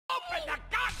Open the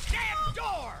goddamn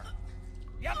door!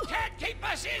 You can't keep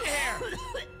us in here!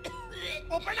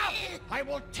 Open up! I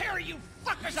will tear you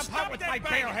fuckers apart with my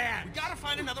bare hands! We gotta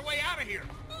find another way out of here!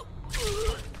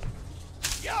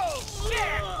 You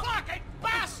sick fucking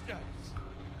bastards!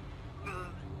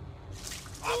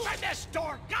 Open this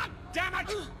door,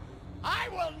 goddammit! I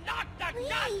will knock the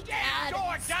goddamn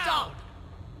door down!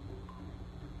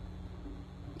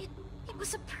 It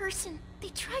was a person. They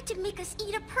tried to make us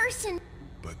eat a person.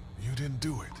 But you didn't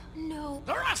do it. No.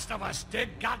 The rest of us did,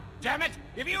 goddammit!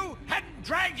 If you hadn't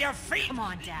dragged your feet... Come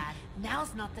on, Dad.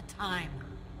 Now's not the time.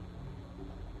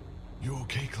 You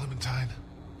okay, Clementine?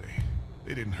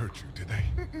 They didn't hurt you, did they?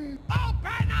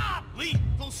 Open up! Lee,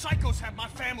 those psychos have my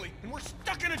family, and we're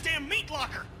stuck in a damn meat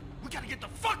locker! We gotta get the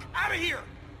fuck out of here!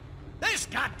 This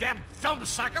goddamn film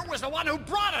sucker was the one who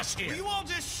brought us here! Will you all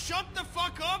just shut the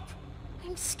fuck up?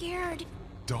 I'm scared.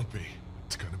 Don't be.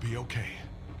 It's gonna be okay.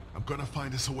 I'm gonna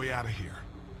find us a way out of here.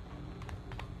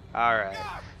 Alright.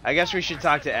 I guess we should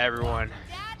talk to everyone.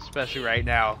 Especially right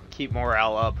now. Keep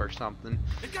morale up or something.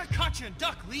 They got Katya and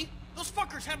Duck, Lee! Those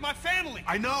fuckers have my family!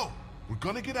 I know! We're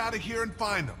gonna get out of here and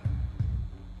find them.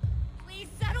 Please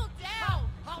settle down.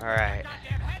 Alright.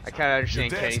 I kinda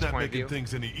understand Your Kenny's dad's not point of making view.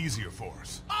 things any easier for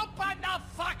us. Open the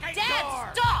fucking door!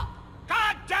 Dad, stop!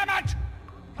 God damn it!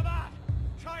 Come on,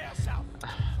 show yourself.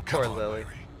 Poor Come on, Lily.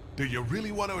 Larry. Do you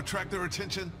really want to attract their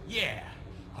attention? Yeah,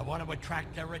 I want to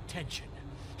attract their attention,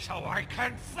 so I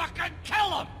can fucking kill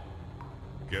them!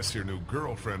 Guess your new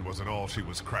girlfriend wasn't all she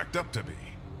was cracked up to be.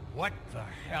 What the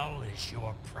hell is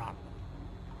your problem?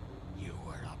 You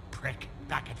were a prick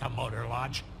back at the motor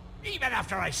lodge, even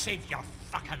after I saved your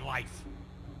fucking life.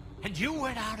 And you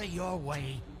went out of your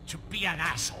way to be an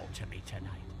asshole to me tonight.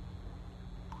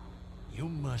 You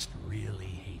must really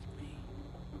hate me.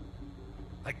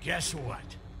 But guess what?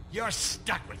 You're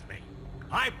stuck with me.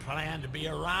 I plan to be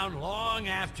around long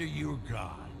after you're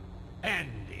gone. And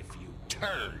if you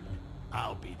turn,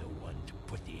 I'll be the one to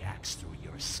put the axe through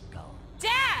your skull.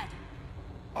 Dad!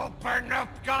 Open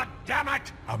up,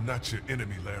 goddammit! I'm not your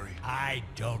enemy, Larry. I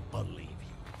don't believe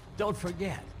you. Don't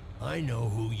forget, I know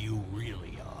who you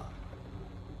really are.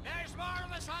 There's more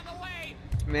of us on the way!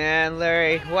 Man,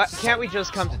 Larry, what can't we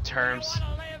just come to terms?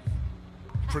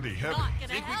 Pretty heavy.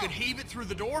 Think we could heave it through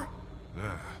the door?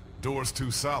 Nah, door's too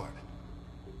solid.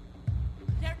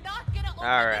 They're not gonna open the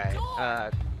Alright,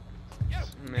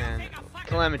 door. man.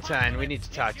 Clementine, we need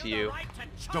to talk to you.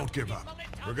 Don't give up.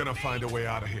 We're gonna find a way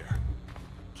out of here.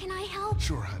 Can I help?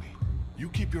 Sure, honey. You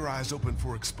keep your eyes open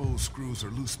for exposed screws or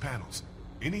loose panels.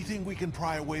 Anything we can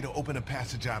pry away to open a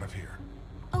passage out of here.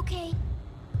 Okay.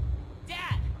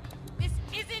 Dad, this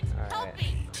isn't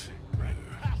helping.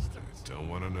 Don't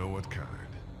want to know what kind.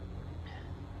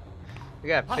 We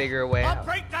gotta figure a way I'll out.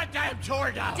 break that damn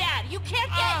door down! Dad, you can't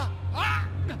get...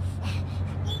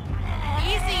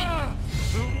 Easy.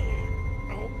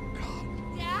 Oh,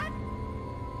 God. Dad?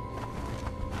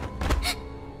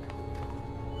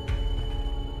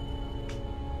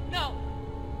 No.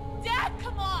 Dad,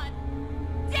 come on.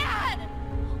 Dad!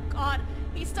 Oh, God.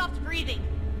 He stopped breathing.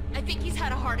 I think he's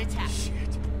had a heart attack.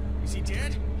 Shit. Is he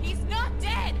dead? He's not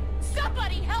dead.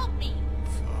 Somebody help me.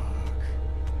 Fuck.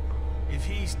 If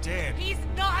he's dead, He's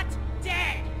not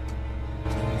dead.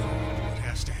 what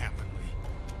has to happen, Lee?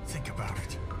 Think about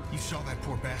it. You saw that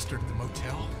poor bastard at the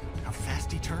motel? How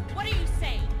fast he turned? What are you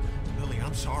saying? Lily,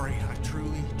 I'm sorry. I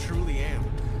truly am.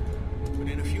 But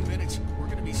in a few minutes, we're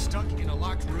gonna be stuck in a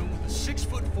locked room with a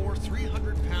 6'4",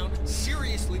 300-pound,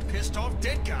 seriously pissed off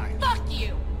dead guy. Fuck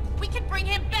you. We can bring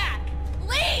him back.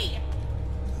 Lee!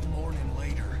 We'll mourn him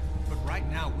later. But right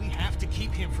now, we have to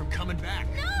keep him from coming back.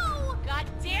 No! God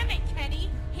damn it, Kenny.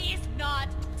 He's not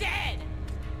dead.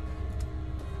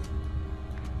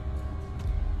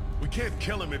 We can't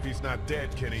kill him if he's not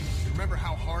dead, Kenny. Remember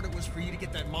how hard it was for you to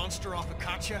get that monster off of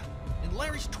Katya? And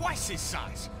Larry's twice his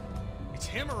size. It's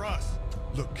him or us.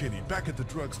 Look, Kenny, back at the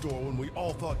drugstore when we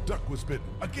all thought Duck was bitten,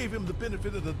 I gave him the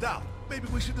benefit of the doubt. Maybe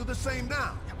we should do the same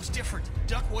now. That was different.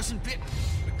 Duck wasn't bitten.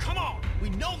 But come on, we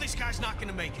know this guy's not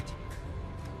gonna make it.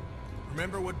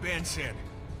 Remember what Ben said.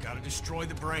 Gotta destroy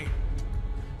the brain.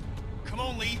 Come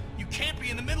on, Lee. You can't be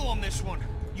in the middle on this one.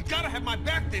 You gotta have my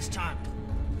back this time.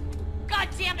 God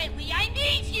damn it, Lee. I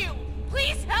need you.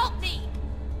 Please help me.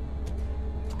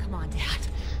 Come on, Dad.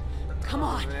 Come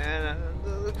on. Man,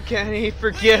 Kenny,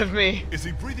 forgive me. Is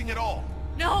he breathing at all?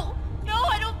 No. No,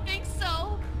 I don't think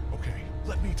so. Okay,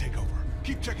 let me take over.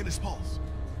 Keep checking his pulse.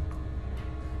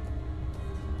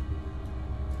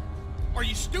 Are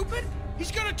you stupid?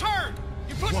 He's gonna turn!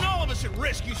 You're putting One. all of us at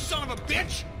risk, you son of a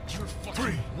bitch! You're fucking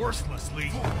Three. worthless,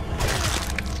 Lee.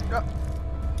 No!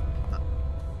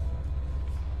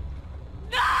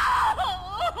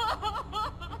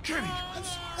 Kenny,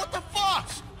 what the fuck?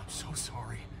 I'm so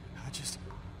sorry.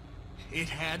 It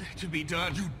had to be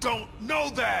done. You don't know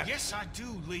that! Yes, I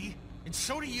do, Lee. And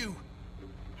so do you.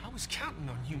 I was counting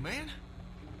on you, man.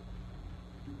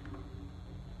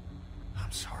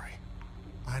 I'm sorry.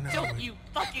 I know. Don't you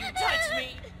fucking touch me!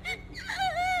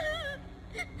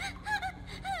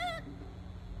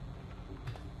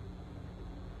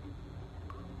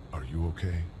 Are you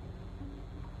okay?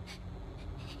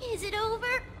 Is it over?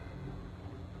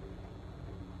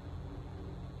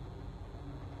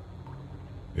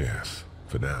 Yes,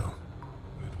 for now.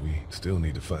 But we still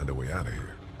need to find a way out of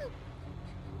here.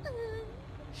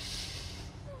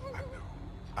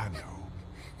 I know.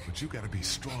 But you gotta be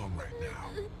strong right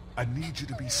now. I need you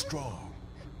to be strong.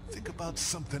 Think about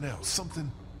something else,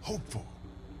 something hopeful.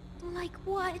 Like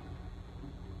what?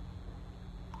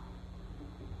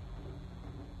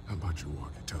 How about your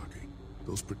walkie-talkie?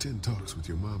 Those pretend talks with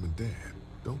your mom and dad.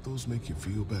 Don't those make you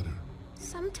feel better?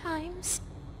 Sometimes.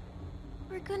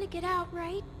 We're gonna get out,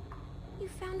 right? You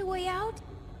found a way out?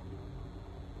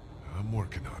 I'm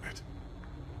working on it.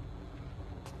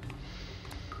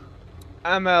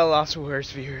 I'm at a loss of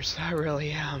words, viewers. I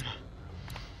really am.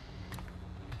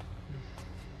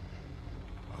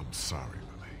 I'm sorry,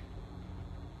 Lily.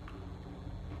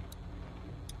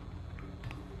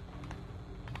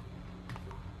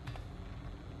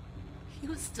 He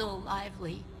was still alive,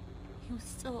 Lee. He was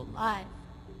still alive.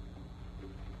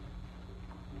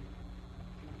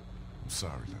 I'm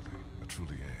sorry, Lily. I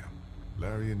truly am.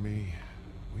 Larry and me,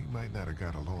 we might not have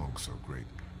got along so great,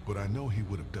 but I know he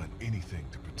would have done anything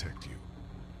to protect you.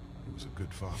 He was a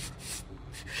good father.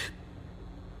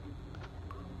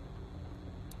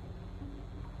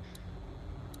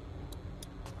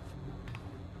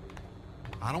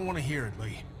 I don't want to hear it,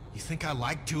 Lee. You think I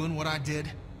like doing what I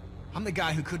did? I'm the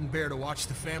guy who couldn't bear to watch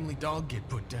the family dog get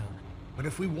put down. But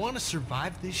if we want to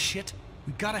survive this shit,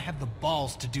 we gotta have the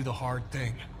balls to do the hard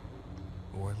thing.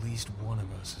 Or at least one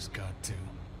of us has got to.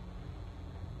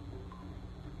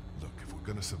 Look, if we're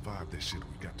gonna survive this shit,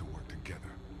 we got to work together.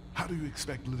 How do you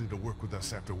expect Lily to work with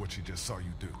us after what she just saw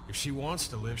you do? If she wants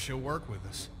to live, she'll work with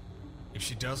us. If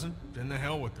she doesn't, then the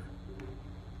hell with her.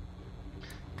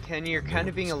 Ken, you're kind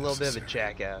of being a little bit of a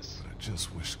jackass. But I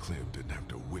just wish Clem didn't have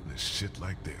to witness shit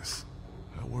like this.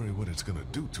 I worry what it's gonna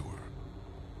do to her.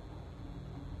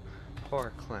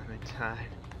 Poor Clementine.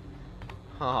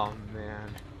 Oh,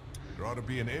 man. There ought to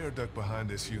be an air duct behind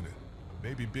this unit.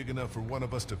 Maybe big enough for one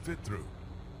of us to fit through.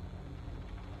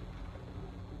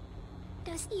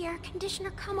 Does the air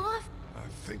conditioner come off? I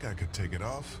think I could take it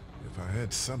off if I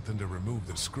had something to remove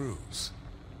the screws.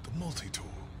 The multi-tool.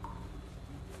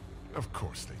 Of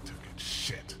course they took it.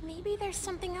 Shit. Maybe there's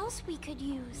something else we could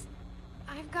use.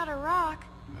 I've got a rock.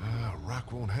 Ah, a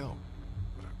rock won't help.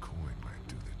 But a coin might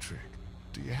do the trick.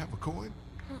 Do you have a coin?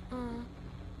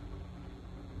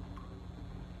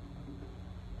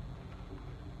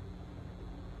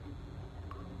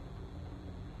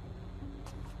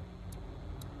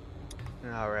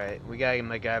 Alright, we gotta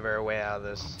MacGyver our way out of I'm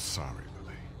this. sorry,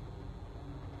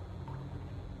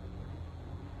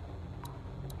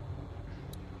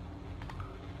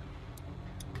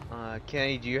 Lily.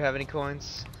 Kenny, do you have any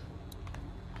coins?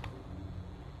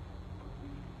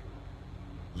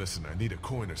 Listen, I need a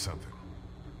coin or something.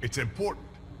 It's important.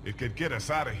 It could get us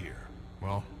out of here.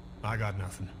 Well, I got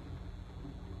nothing.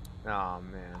 Oh,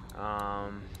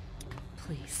 man.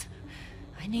 Please.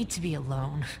 I need to be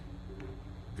alone.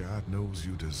 God knows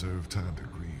you deserve time to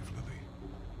grieve, Lily.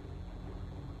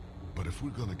 But if we're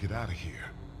gonna get out of here,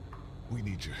 we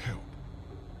need your help.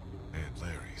 And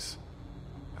Larry's.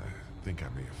 I think I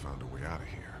may have found a way out of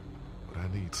here. But I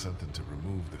need something to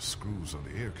remove the screws on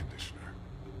the air conditioner.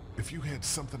 If you had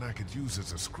something I could use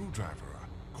as a screwdriver,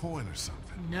 a coin or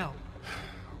something. No.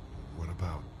 What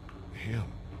about him?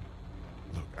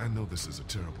 Look, I know this is a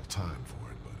terrible time for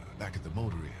it, but back at the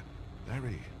motor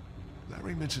inn,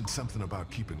 Larry mentioned something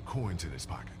about keeping coins in his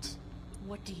pockets.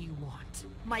 What do you want?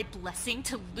 My blessing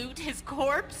to loot his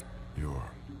corpse? Your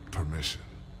permission.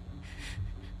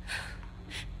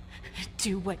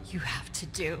 Do what you have to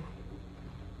do.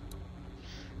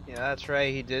 Yeah, that's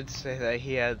right. He did say that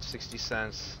he had 60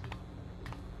 cents.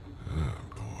 Oh,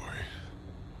 boy.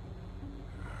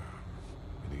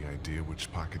 Any idea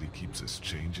which pocket he keeps his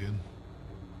change in?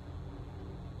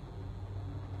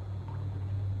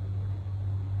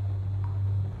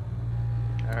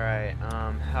 Alright,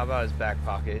 how about his back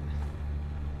pocket?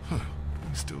 Huh.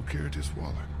 He still carried his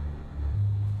wallet.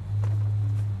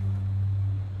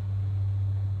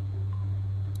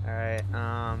 Alright,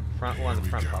 front one, Here we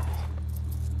front go. pocket.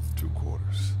 2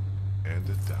 quarters. And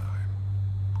a dime.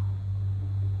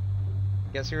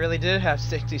 Guess he really did have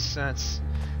 60 cents.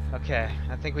 Okay,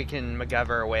 I think we can MacGyver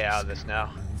our way out of this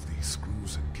now. Move these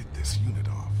screws and get this unit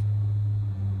off.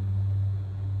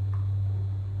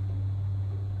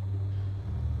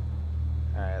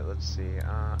 Alright, let's see. We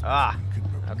can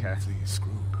remove okay. these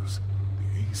screws.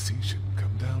 The AC should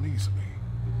come down easily.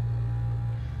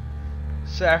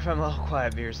 Sorry if I'm a little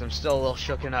quiet, Beers. I'm still a little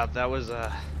shooken up. That was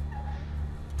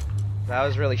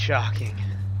really shocking.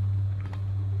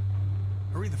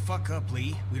 Hurry the fuck up,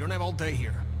 Lee. We don't have all day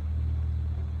here.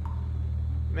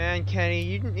 Man, Kenny,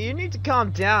 you need to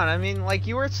calm down. I mean, like,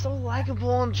 you were so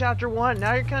likable in Chapter 1.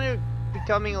 Now you're kind of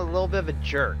becoming a little bit of a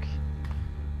jerk.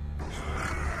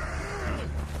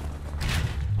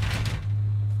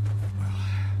 Well,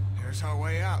 here's our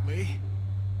way out, Lee.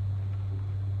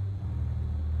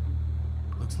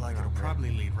 Looks like it'll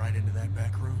probably lead right into that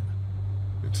back room.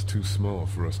 It's too small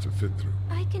for us to fit through.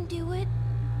 I can do it.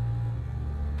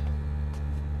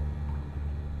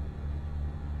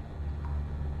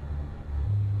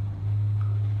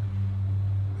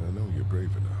 I know you're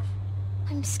brave enough.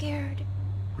 I'm scared.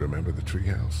 Remember the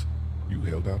treehouse? You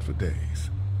held out for days.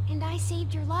 And I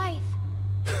saved your life.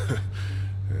 Yeah,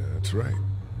 that's right.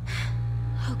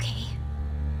 Okay.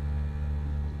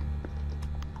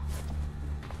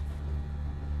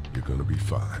 You're gonna be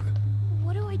fine.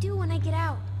 What do I do when I get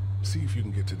out? See if you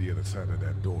can get to the other side of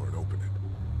that door and open it.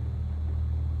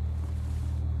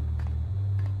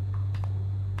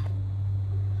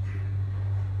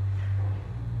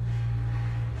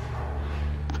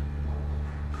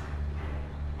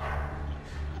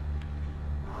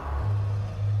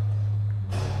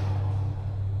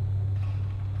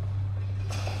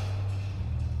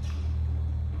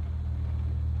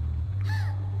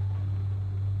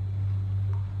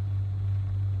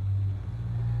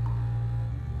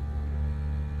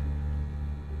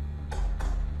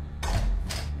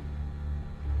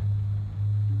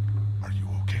 Are you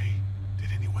okay? Did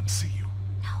anyone see you?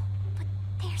 No, but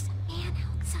there's a man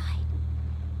outside.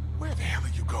 Where the hell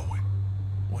are you going?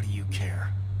 What do you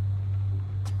care?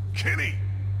 Kenny!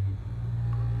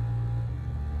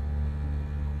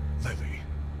 Lily,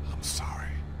 I'm sorry.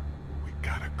 We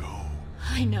gotta go.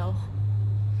 I know.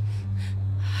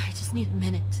 I just need a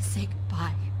minute to say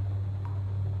goodbye.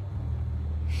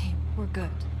 Hey, we're good.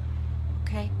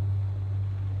 Okay?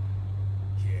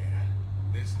 Yeah,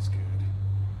 this is good.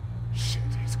 Shit,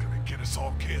 he's gonna get us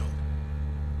all killed.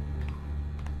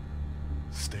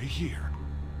 Stay here.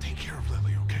 Take care of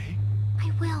Lily, okay?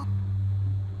 I will.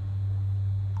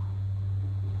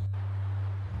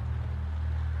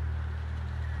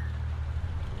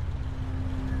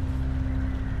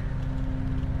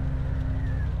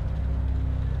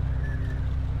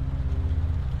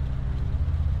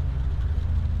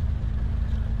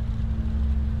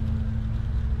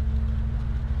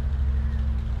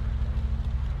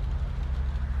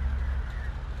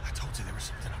 I told you there was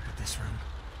something up with this room.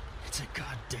 It's a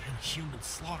goddamn human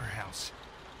slaughterhouse.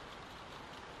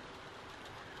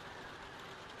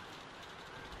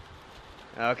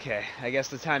 Okay, I guess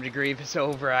the time to grieve is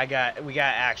over. We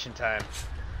got action time.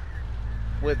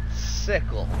 With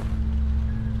Sickle.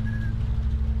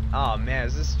 Oh man,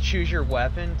 is this choose your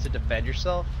weapon to defend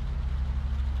yourself?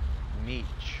 Meat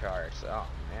charts. Oh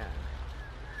man.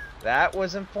 That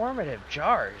was informative.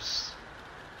 Jars.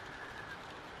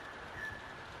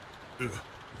 Ugh,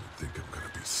 I think I'm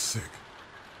gonna be sick.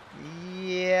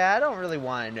 Yeah, I don't really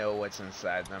want to know what's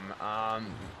inside them. God,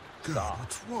 So,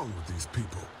 what's wrong with these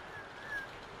people?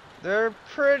 they're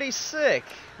pretty sick.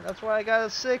 That's why I got a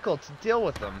sickle to deal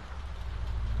with them.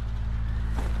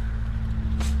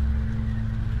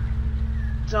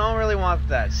 Don't really want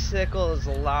that. Sickle is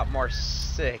a lot more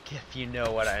sick, if you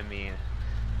know what I mean.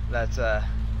 That's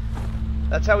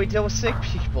how we deal with sick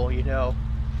people, you know.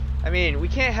 I mean, we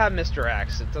can't have Mr.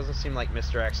 X. It doesn't seem like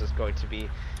Mr. X is going to be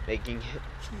making his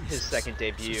Jesus, second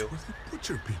this debut. is where they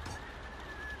butcher people.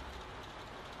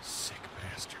 Sick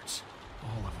bastards.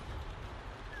 All of them.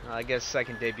 I guess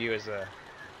second debut is a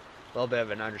little bit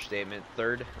of an understatement.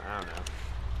 Third, I don't know.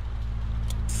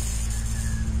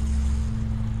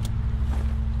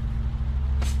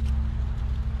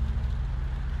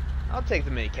 I'll take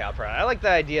the mini Calpro. I like the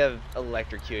idea of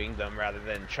electrocuting them rather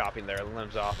than chopping their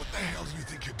limbs off. What the hell do you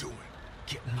think you're doing?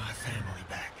 Getting my family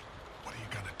back. What are you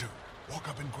gonna do? Walk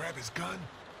up and grab his gun?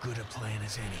 Good a plan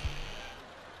as any.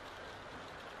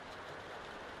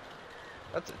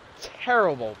 That's a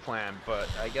terrible plan, but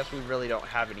I guess we really don't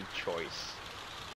have any choice.